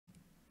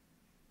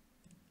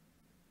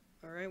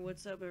Alright,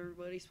 what's up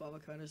everybody?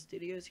 Swabakano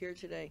Studios here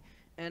today,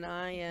 and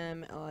I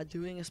am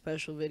doing a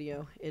special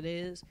video. It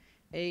is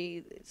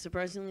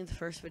surprisingly the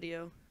first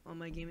video on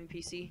my gaming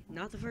PC.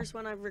 Not the first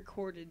one I've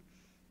recorded,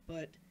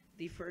 but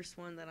the first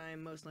one that I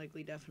am most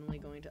likely definitely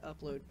going to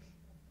upload.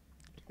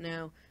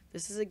 Now,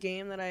 this is a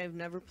game that I have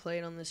never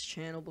played on this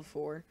channel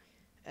before,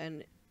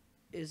 and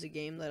is a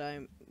game that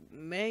I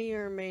may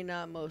or may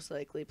not most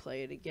likely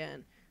play it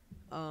again.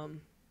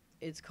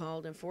 It's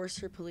called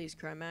Enforcer Police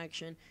Crime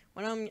Action.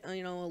 When I'm,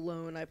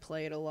 alone, I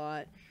play it a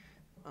lot.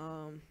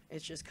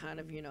 It's just kind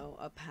of,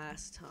 a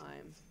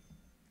pastime.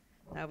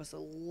 That was the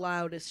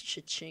loudest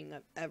cha-ching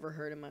I've ever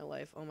heard in my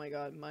life. Oh my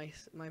god,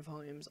 my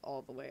volume's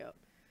all the way up.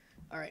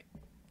 Alright.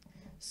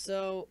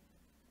 So,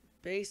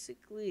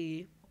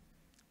 basically,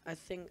 I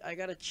think I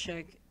gotta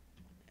check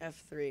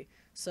F3.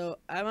 So,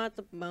 I'm at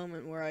the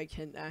moment where I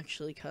can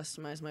actually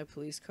customize my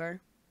police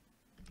car.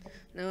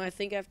 Now, I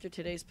think after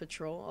today's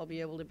patrol, I'll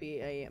be able to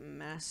be a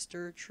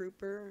Master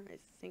Trooper. I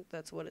think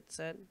that's what it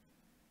said.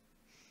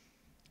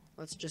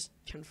 Let's just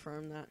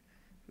confirm that.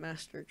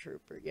 Master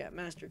Trooper. Yeah,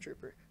 Master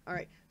Trooper.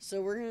 Alright, so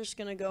we're just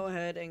going to go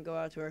ahead and go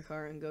out to our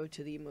car and go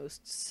to the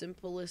most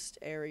simplest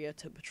area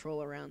to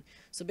patrol around.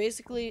 So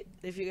basically,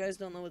 if you guys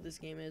don't know what this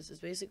game is, it's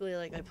basically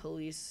like a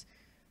police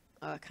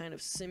kind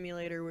of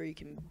simulator where you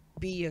can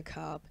be a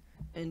cop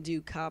and do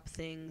cop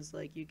things.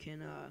 Like you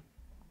can,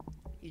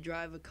 you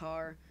drive a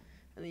car,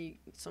 and then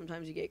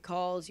sometimes you get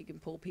calls, you can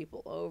pull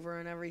people over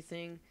and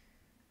everything.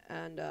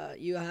 And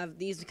you have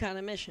these kind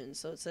of missions.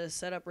 So it says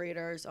set up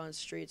radars on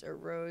streets or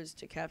roads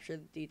to capture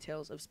the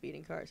details of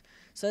speeding cars.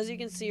 So as you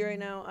can see right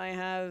now, I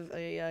have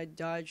a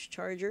Dodge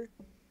Charger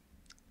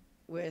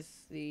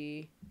with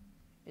the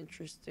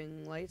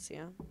interesting lights,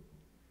 yeah.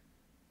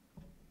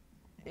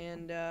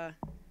 And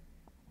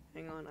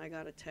hang on, I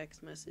got a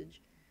text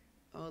message.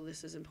 Oh,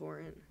 this is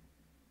important.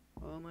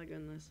 Oh my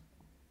goodness.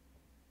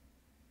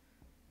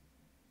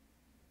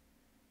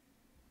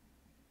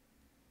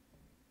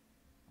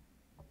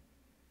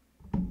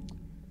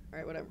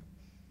 Alright, whatever.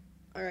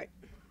 Alright,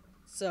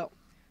 so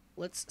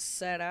let's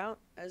set out.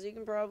 As you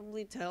can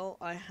probably tell,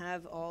 I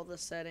have all the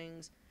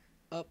settings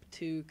up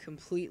to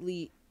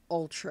completely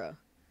ultra.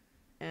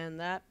 And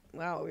that,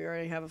 wow, we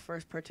already have a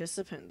first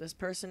participant. This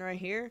person right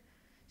here,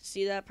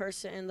 see that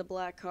person in the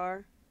black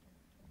car?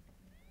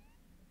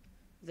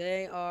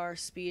 They are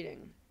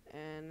speeding.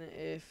 And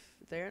if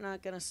they're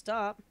not gonna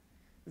stop,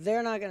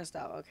 they're not gonna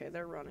stop. Okay,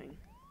 they're running.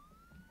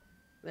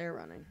 They're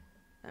running.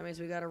 That means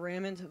we gotta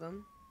ram into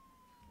them.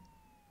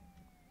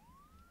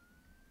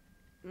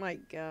 My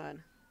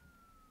god.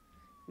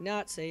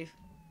 Not safe.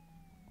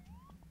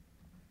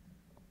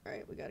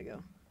 Alright, we gotta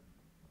go.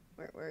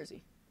 Where is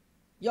he?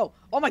 Yo!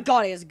 Oh my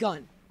god, he has a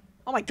gun!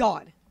 Oh my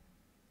god!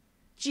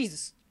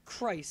 Jesus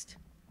Christ.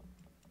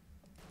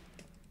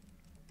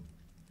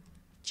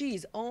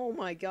 Jeez, oh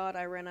my god,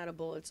 I ran out of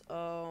bullets.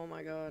 Oh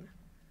my god.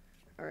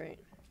 Alright.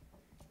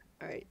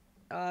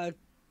 Alright.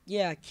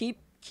 Yeah, keep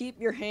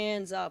your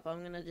hands up.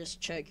 I'm gonna just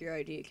check your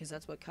ID, because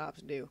that's what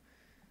cops do.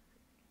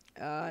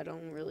 I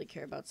don't really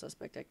care about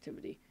suspect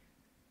activity.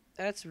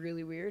 That's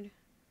really weird.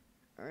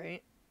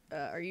 Alright.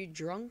 Are you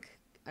drunk?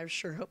 I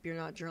sure hope you're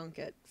not drunk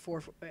at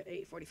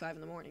 8:45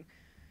 in the morning.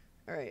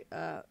 Alright,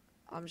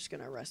 I'm just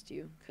gonna arrest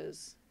you,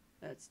 because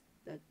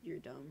you're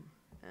dumb.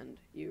 And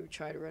you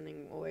tried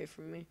running away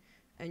from me.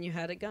 And you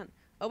had a gun.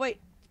 Oh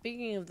wait,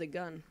 speaking of the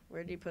gun,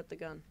 where did you put the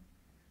gun?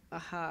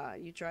 Aha,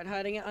 you tried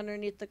hiding it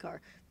underneath the car.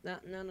 No,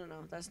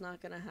 that's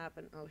not gonna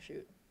happen. Oh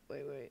shoot.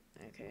 Wait.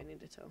 Okay, I need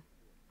to tow.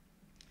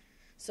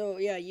 So,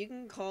 yeah, you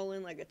can call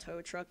in, like, a tow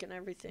truck and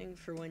everything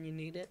for when you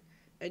need it.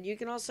 And you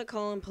can also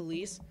call in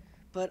police.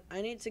 But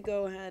I need to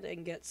go ahead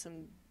and get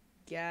some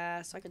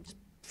gas. I can just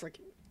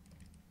freaking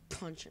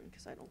punch him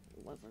because I don't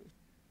love him.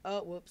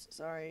 Oh, whoops,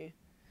 sorry.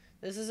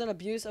 This is an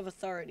abuse of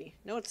authority.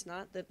 No, it's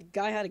not. The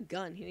guy had a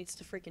gun. He needs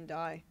to freaking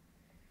die.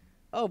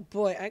 Oh,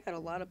 boy, I got a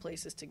lot of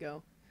places to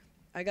go.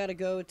 I gotta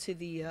go to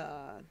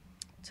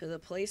the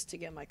place to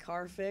get my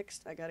car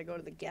fixed. I gotta go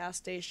to the gas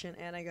station,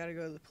 and I gotta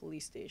go to the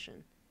police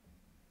station.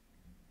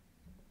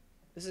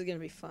 This is gonna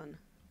be fun.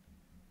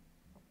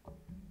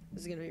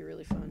 This is gonna be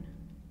really fun.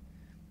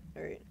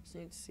 Alright, just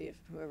need to see if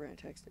whoever I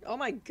texted. Oh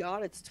my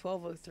god, it's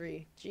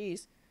 12:03.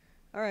 Jeez.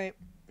 Alright,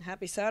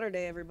 happy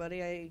Saturday,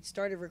 everybody. I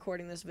started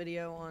recording this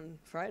video on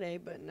Friday,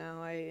 but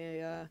now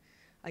I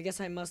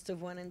guess I must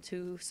have went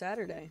into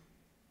Saturday.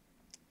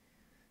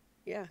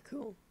 Yeah,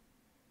 cool.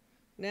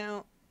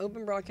 Now,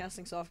 Open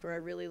Broadcasting Software, I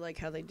really like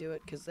how they do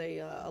it, because they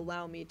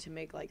allow me to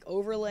make, like,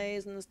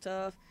 overlays and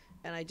stuff.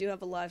 And I do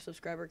have a live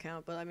subscriber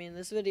count, but I mean,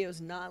 this video is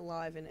not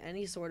live in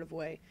any sort of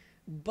way.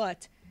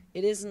 But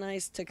it is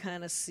nice to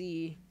kind of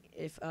see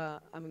if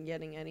I'm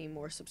getting any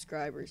more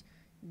subscribers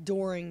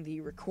during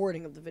the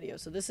recording of the video.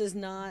 So this is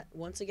not,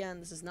 once again,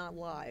 this is not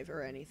live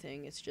or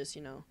anything. It's just,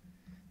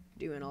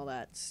 doing all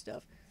that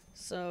stuff.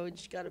 So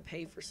just got to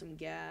pay for some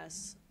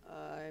gas.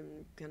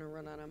 I'm going to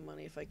run out of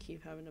money if I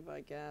keep having to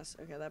buy gas.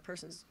 Okay, that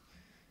person's...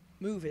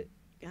 Move it.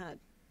 God.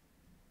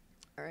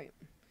 Alright.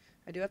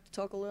 I do have to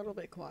talk a little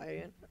bit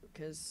quiet,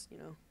 because,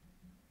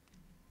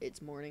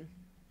 it's morning.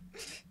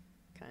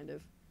 kind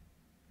of.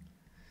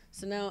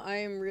 So now I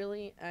am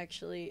really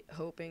actually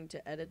hoping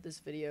to edit this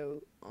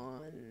video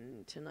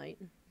on tonight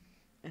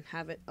and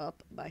have it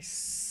up by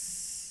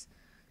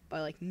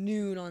like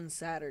noon on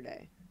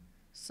Saturday.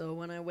 So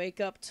when I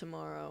wake up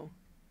tomorrow,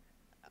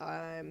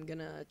 I'm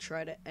gonna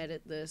try to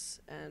edit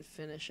this and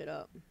finish it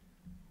up.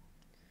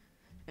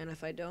 And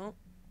if I don't,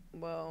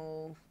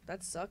 well,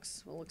 that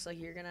sucks. Well, looks like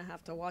you're gonna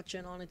have to watch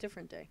it on a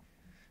different day.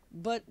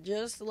 But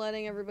just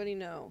letting everybody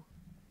know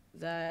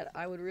that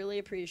I would really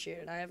appreciate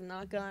it. I have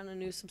not gotten a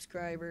new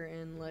subscriber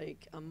in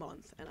like a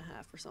month and a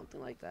half or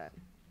something like that,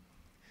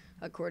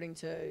 according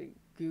to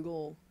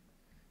Google.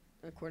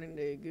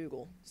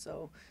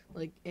 So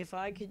like, if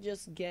I could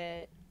just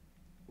get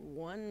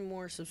one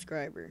more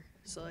subscriber,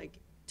 so like,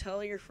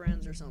 tell your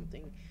friends or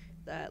something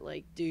that,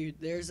 like, dude,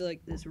 there's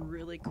like this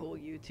really cool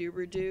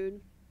YouTuber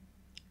dude,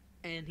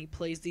 and he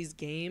plays these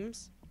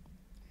games,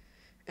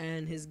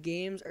 and his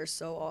games are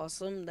so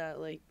awesome that,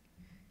 like,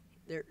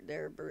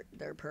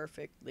 they're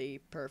perfectly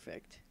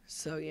perfect.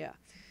 So yeah,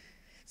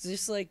 so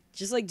just like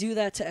do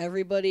that to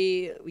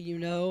everybody you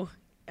know,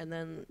 and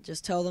then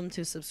just tell them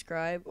to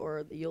subscribe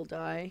or you'll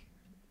die.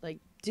 Like,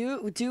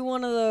 do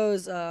one of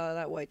those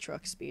that white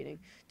truck speeding.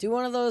 Do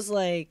one of those,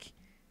 like,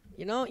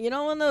 you know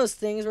when those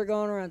things were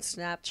going around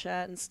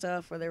Snapchat and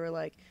stuff where they were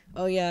like,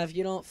 oh yeah, if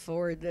you don't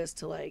forward this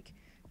to like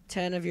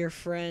 10 of your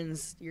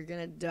friends, you're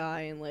gonna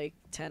die in like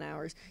 10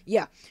 hours.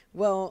 Yeah,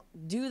 well,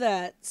 do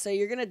that. Say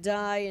you're gonna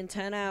die in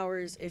 10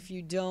 hours if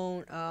you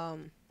don't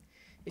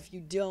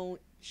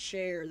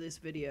share this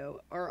video.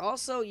 Or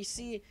also, you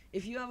see,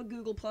 if you have a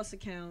Google Plus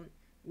account,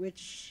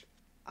 which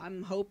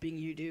I'm hoping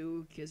you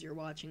do because you're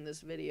watching this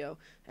video,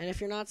 and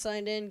if you're not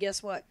signed in,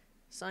 guess what?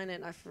 Sign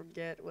in. I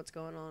forget what's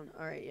going on.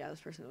 Alright, yeah,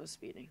 this person was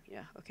speeding.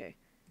 Yeah, okay.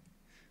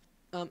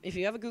 If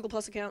you have a Google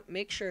Plus account,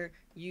 make sure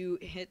you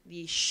hit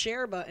the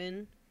share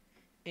button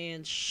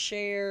and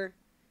share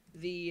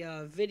the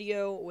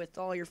video with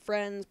all your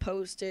friends.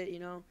 Post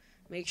it,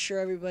 make sure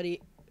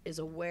everybody is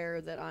aware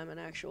that I'm an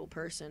actual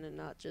person and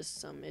not just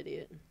some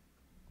idiot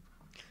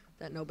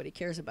that nobody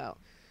cares about.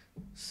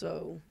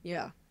 So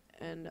yeah,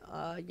 and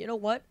you know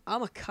what,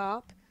 I'm a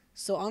cop,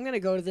 so I'm gonna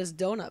go to this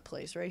donut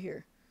place right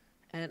here,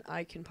 and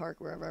I can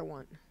park wherever I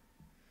want.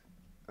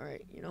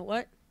 Alright, you know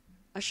what,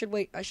 I should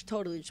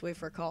totally just wait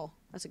for a call.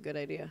 That's a good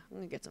idea. I'm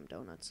gonna get some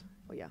donuts.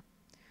 Oh yeah.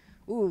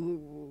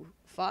 Ooh,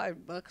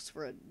 $5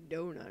 for a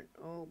donut.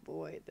 Oh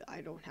boy,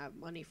 I don't have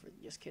money for.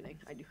 Just kidding.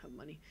 I do have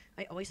money.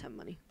 I always have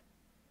money.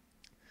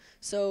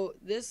 So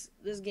this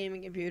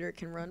gaming computer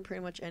can run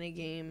pretty much any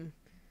game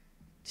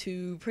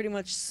to pretty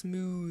much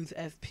smooth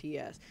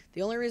FPS.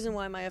 The only reason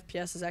why my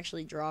FPS is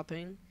actually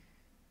dropping,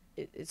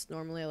 it's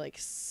normally like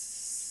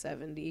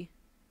 70.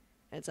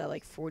 And it's at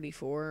like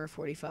 44 or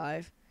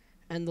 45,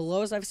 and the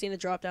lowest I've seen it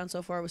drop down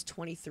so far was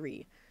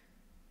 23.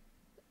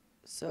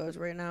 So it's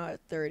right now at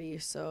 30.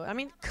 So, I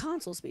mean,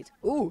 console speeds.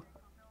 Ooh.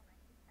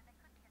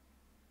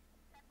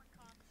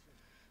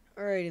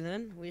 Alrighty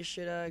then. We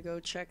should go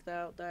check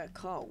out that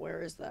call.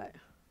 Where is that?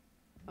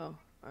 Oh,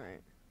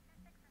 alright.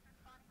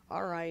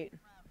 Alright.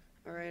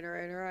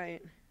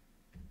 Alright,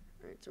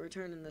 so we're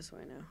turning this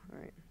way now.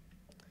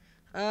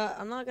 Alright.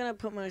 I'm not gonna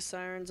put my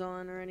sirens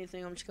on or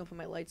anything. I'm just gonna put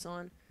my lights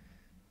on.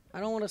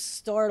 I don't want to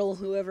startle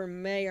whoever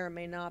may or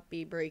may not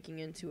be breaking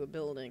into a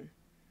building.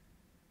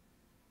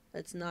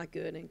 That's not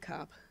good in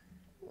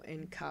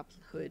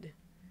cophood.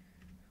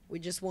 We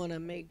just want to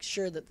make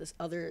sure that this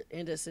other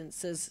innocent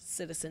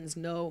citizens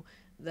know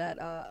that,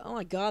 oh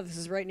my god, this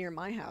is right near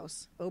my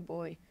house. Oh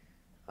boy.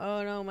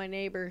 Oh no, my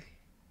neighbor.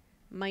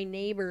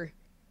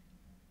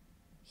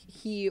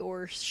 He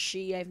or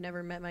she, I've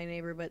never met my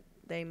neighbor, but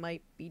they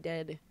might be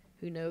dead.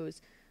 Who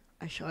knows?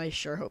 I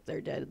sure hope they're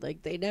dead.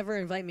 Like, they never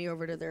invite me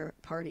over to their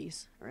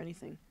parties or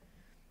anything.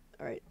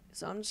 Alright,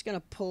 so I'm just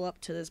gonna pull up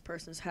to this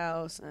person's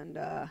house and,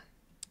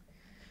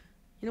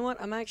 you know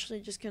what? I'm actually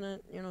just gonna,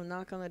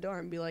 knock on the door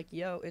and be like,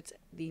 yo, it's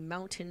the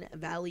Mountain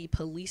Valley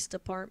Police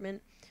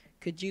Department.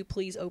 Could you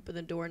please open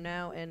the door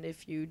now? And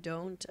if you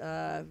don't,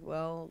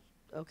 well,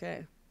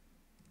 okay.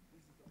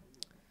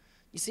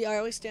 You see, I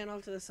always stand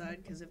off to the side,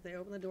 because if they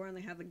open the door and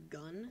they have a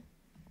gun,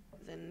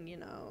 then,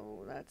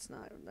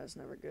 that's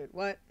never good.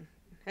 What?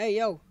 Hey,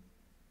 yo.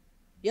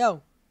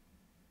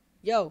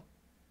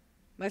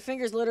 My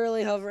finger's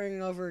literally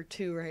hovering over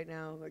 2 right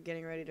now. We're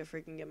getting ready to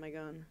freaking get my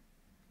gun.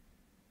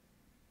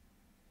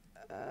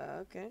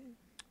 Okay.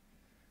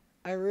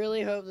 I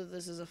really hope that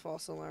this is a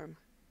false alarm.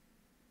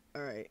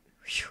 Alright.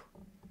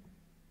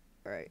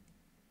 Alright.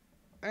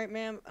 Alright,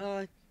 ma'am.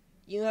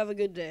 You have a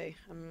good day.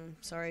 I'm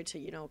sorry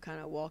to,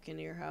 kind of walk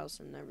into your house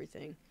and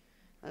everything.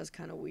 That was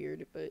kind of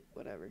weird, but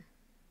whatever.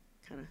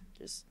 Kind of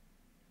just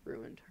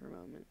ruined her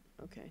moment.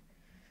 Okay.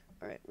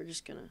 Alright, we're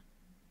just gonna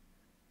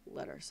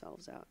let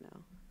ourselves out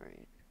now.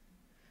 Alright.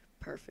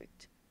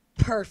 Perfect.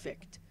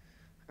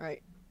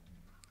 Alright.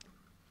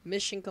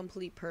 Mission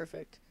complete.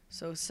 Perfect.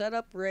 So set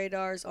up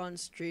radars on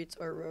streets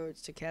or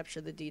roads to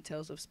capture the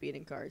details of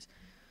speeding cars.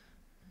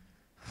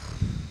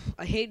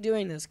 I hate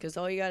doing this because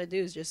all you gotta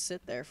do is just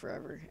sit there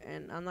forever.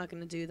 And I'm not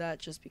gonna do that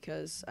just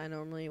because I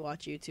normally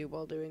watch YouTube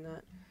while doing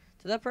that.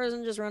 Did that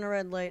person just run a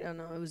red light? Oh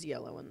no, it was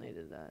yellow when they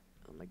did that.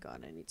 Oh my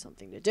god, I need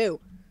something to do.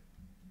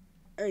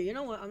 Hey, you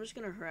know what? I'm just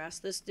gonna harass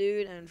this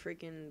dude and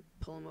freaking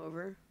pull him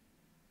over.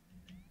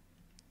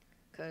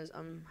 Because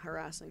I'm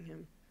harassing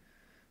him.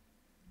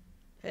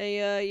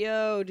 Hey,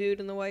 yo, dude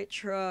in the white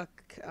truck.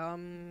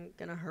 I'm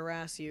gonna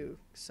harass you.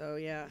 So,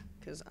 yeah,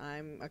 because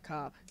I'm a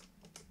cop.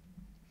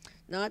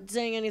 Not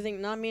saying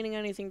anything, not meaning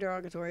anything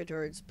derogatory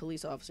towards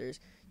police officers.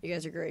 You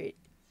guys are great.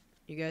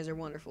 You guys are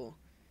wonderful.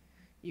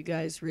 You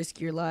guys risk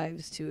your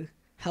lives to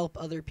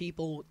help other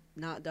people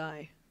not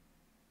die.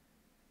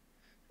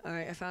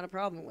 Alright, I found a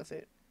problem with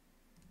it.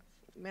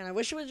 Man, I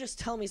wish it would just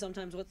tell me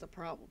sometimes what's the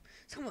problem.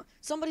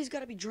 Somebody's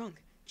gotta be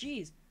drunk.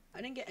 Jeez,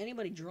 I didn't get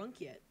anybody drunk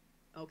yet.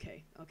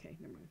 Okay,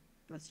 never mind.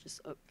 Let's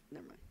just,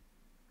 never mind.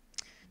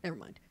 Never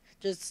mind.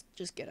 Just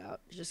get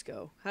out. Just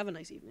go. Have a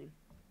nice evening.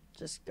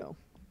 Just go.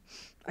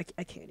 I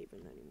can't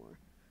even anymore.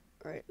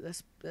 Alright,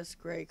 this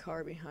gray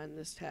car behind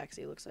this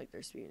taxi looks like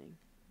they're speeding.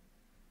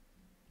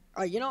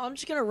 Alright, you know, I'm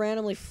just gonna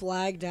randomly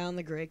flag down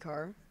the gray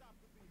car.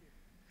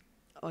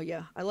 Oh,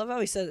 yeah. I love how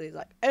he says it. He's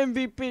like,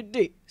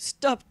 MVPD,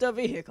 stop the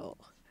vehicle.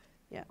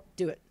 Yeah,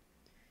 do it.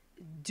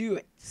 Do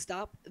it.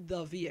 Stop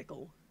the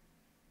vehicle.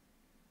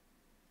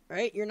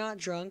 Alright, you're not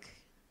drunk.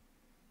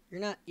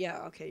 You're not,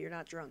 yeah, okay, you're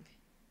not drunk.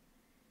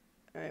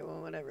 Alright,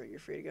 well, whatever. You're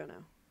free to go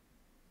now.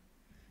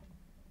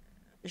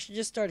 I should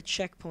just start a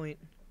checkpoint.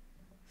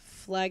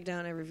 Flag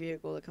down every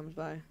vehicle that comes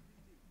by.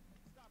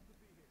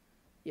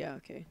 Yeah,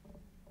 okay.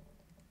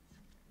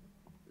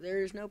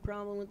 There's no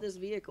problem with this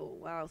vehicle.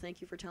 Wow,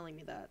 thank you for telling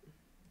me that.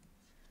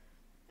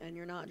 And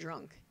you're not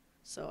drunk.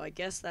 So I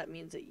guess that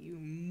means that you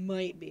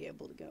might be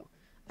able to go.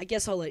 I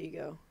guess I'll let you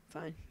go.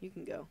 Fine, you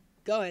can go.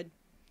 Go ahead.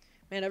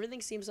 Man,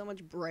 everything seems so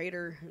much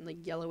brighter and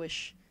like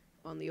yellowish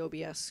on the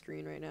OBS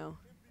screen right now.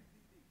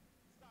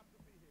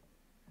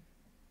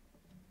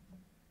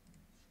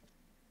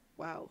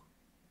 Wow.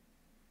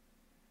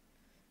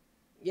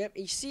 Yep,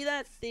 you see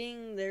that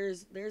thing?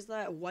 There's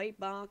that white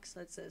box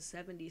that says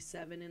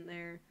 77 in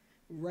there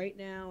right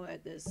now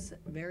at this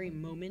very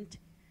moment.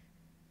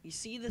 You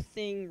see the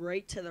thing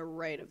right to the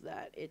right of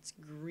that. It's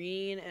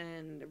green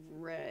and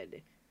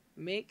red.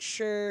 Make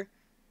sure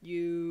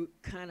you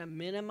kind of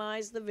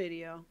minimize the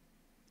video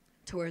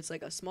to where it's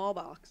like a small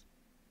box.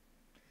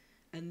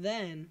 And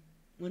then,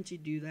 once you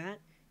do that,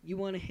 you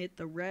want to hit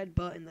the red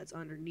button that's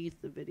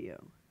underneath the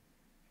video.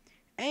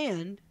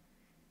 And,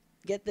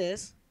 get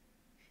this,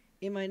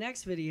 in my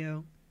next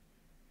video,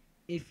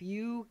 if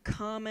you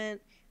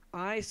comment,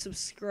 I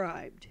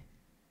subscribed,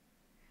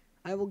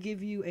 I will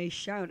give you a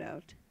shout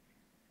out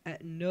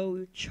at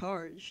no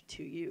charge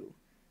to you.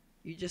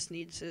 You just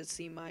need to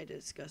see my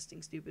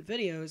disgusting, stupid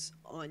videos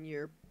on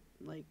your,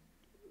 like,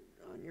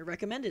 on your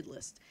recommended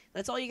list.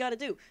 That's all you gotta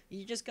do.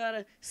 You just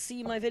gotta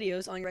see my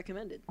videos on your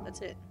recommended.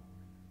 That's it.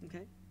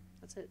 Okay?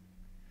 That's it.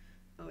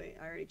 Oh wait,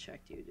 I already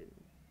checked you, didn't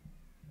I?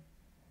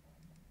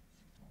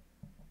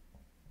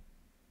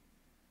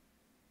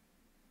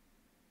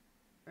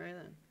 Alright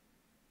then.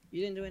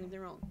 You didn't do anything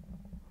wrong.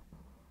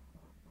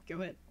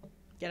 Go ahead.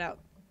 Get out.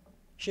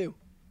 Shoo.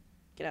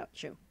 Get out.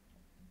 Shoo.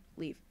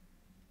 Leave.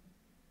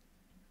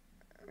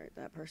 Alright,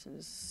 that person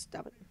is...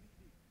 Stop it.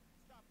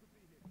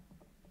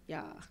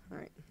 Yeah,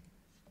 alright.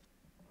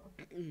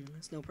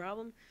 That's no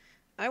problem.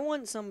 I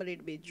want somebody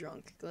to be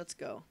drunk. Let's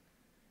go.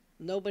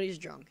 Nobody's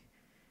drunk.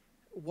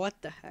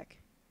 What the heck?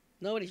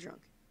 Nobody's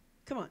drunk.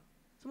 Come on.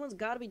 Someone's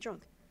gotta be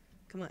drunk.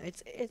 Come on.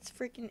 It's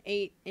freaking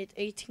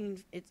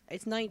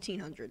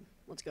 1900.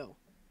 Let's go.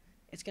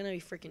 It's gonna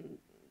be freaking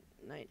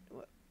night.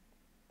 What?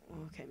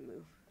 Okay,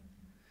 move.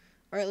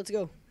 Alright, let's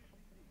go.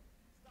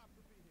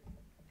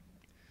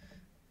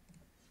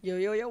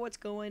 Yo, what's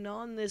going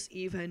on this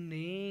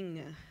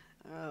evening?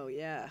 Oh,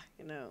 yeah,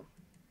 you know.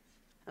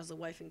 How's the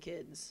wife and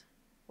kids?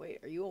 Wait,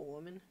 are you a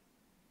woman?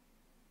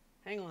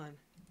 Hang on.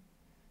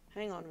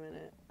 Hang on a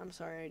minute. I'm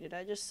sorry, did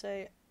I just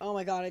say... Oh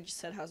my god, I just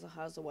said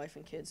how's the wife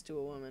and kids to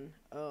a woman.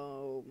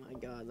 Oh my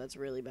god, that's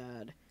really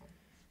bad.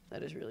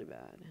 That is really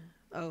bad.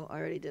 Oh, I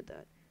already did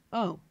that.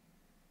 Oh.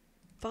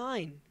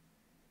 Fine.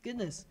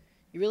 Goodness.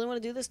 You really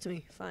want to do this to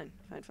me? Fine.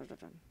 Fine.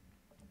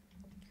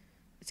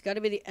 It's got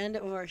to be the end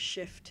of our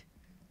shift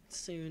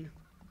soon.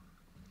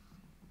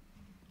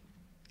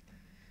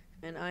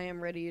 And I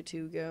am ready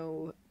to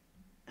go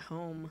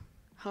home.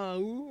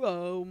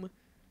 Home.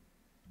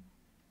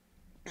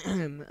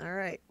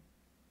 Alright.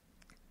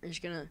 We're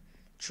just gonna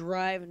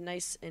drive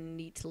nice and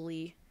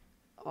neatly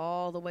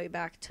all the way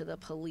back to the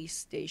police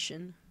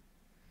station.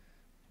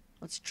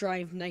 Let's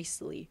drive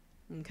nicely,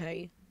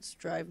 okay? Let's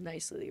drive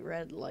nicely.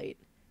 Red light.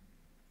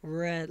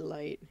 Red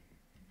light.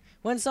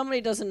 When somebody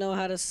doesn't know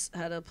how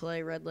to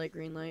play red light,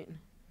 green light,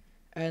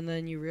 and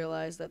then you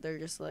realize that they're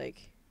just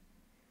like...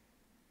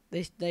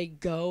 They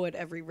go at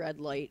every red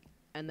light,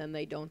 and then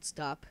they don't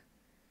stop.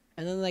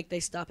 And then, like, they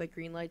stop at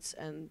green lights,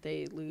 and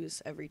they lose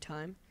every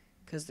time,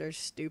 because they're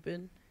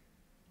stupid.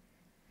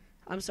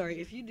 I'm sorry,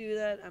 if you do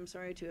that, I'm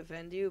sorry to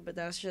offend you, but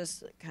that's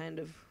just kind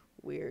of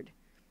weird.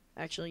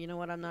 Actually, you know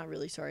what, I'm not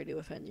really sorry to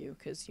offend you,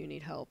 because you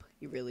need help.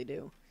 You really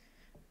do.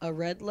 A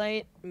red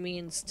light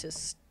means to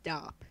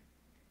stop.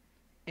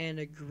 and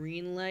a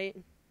green light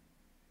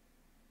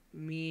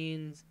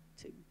means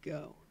to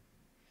go.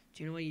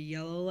 Do you know what a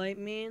yellow light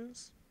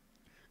means?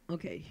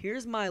 Okay,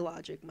 here's my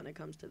logic when it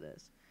comes to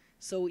this.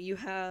 So you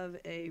have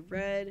a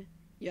red,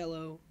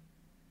 yellow,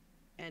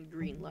 and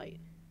green light.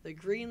 The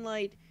green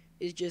light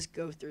is just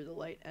go through the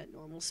light at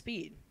normal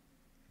speed.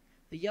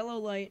 The yellow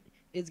light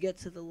is get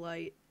to the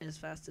light as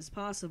fast as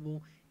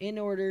possible in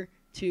order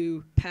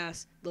to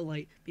pass the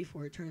light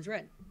before it turns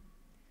red.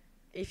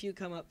 If you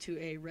come up to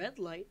a red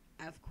light,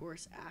 of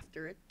course,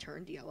 after it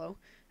turned yellow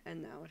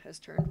and now it has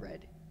turned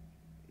red,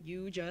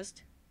 you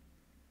just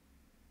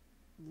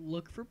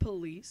look for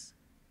police,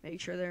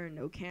 make sure there are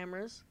no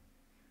cameras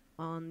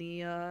on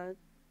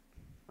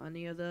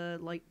any of the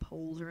light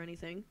poles or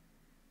anything,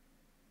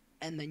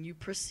 and then you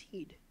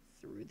proceed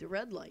through the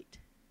red light.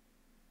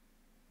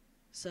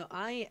 So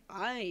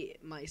I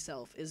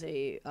myself is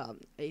a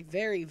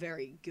very,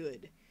 very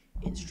good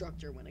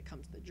instructor when it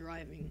comes to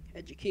driving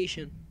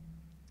education.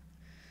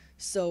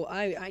 So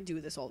I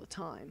do this all the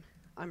time.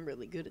 I'm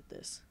really good at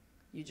this.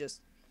 You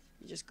just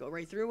go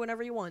right through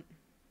whenever you want.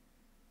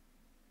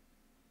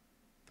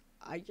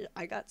 I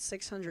got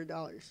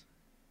 $600.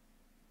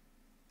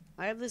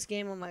 I have this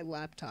game on my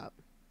laptop,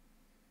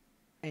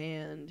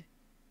 and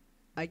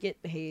I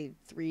get paid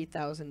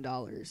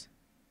 $3,000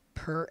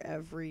 per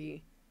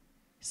every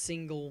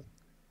single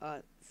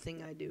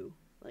thing I do,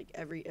 like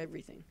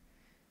everything.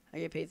 I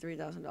get paid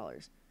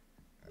 $3,000.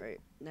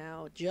 Right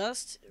now,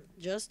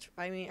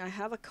 I mean, I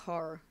have a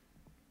car.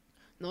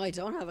 No, I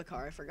don't have a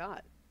car. I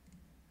forgot.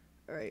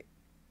 All right.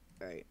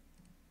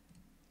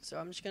 So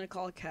I'm just gonna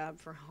call a cab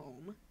for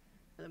home,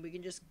 and then we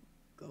can just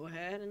go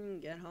ahead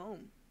and get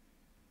home.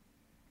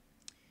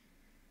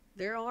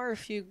 There are a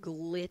few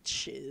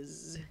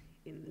glitches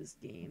in this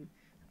game.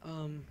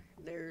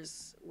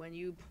 There's when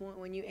you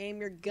aim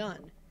your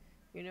gun.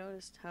 You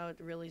noticed how it's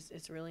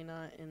really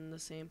not in the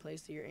same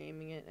place that you're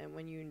aiming it, and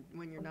when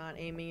you're not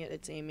aiming it,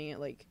 it's aiming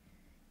it like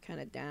kind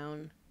of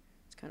down.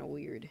 It's kind of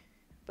weird,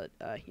 but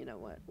you know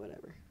what?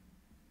 Whatever.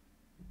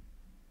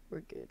 We're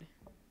good.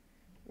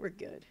 We're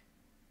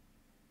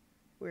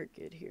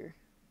good here.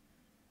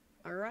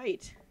 All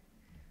right,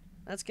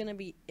 that's gonna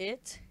be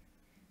it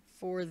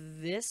for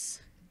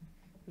this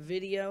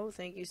video.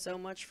 Thank you so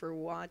much for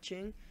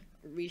watching.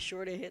 Be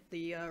sure to hit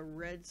the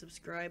red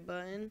subscribe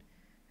button.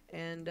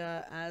 And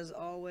as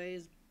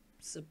always,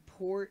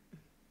 support,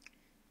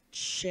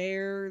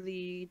 share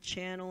the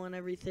channel and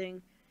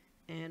everything,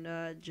 and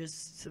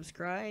just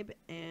subscribe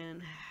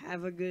and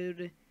have a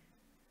good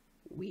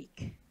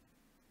week.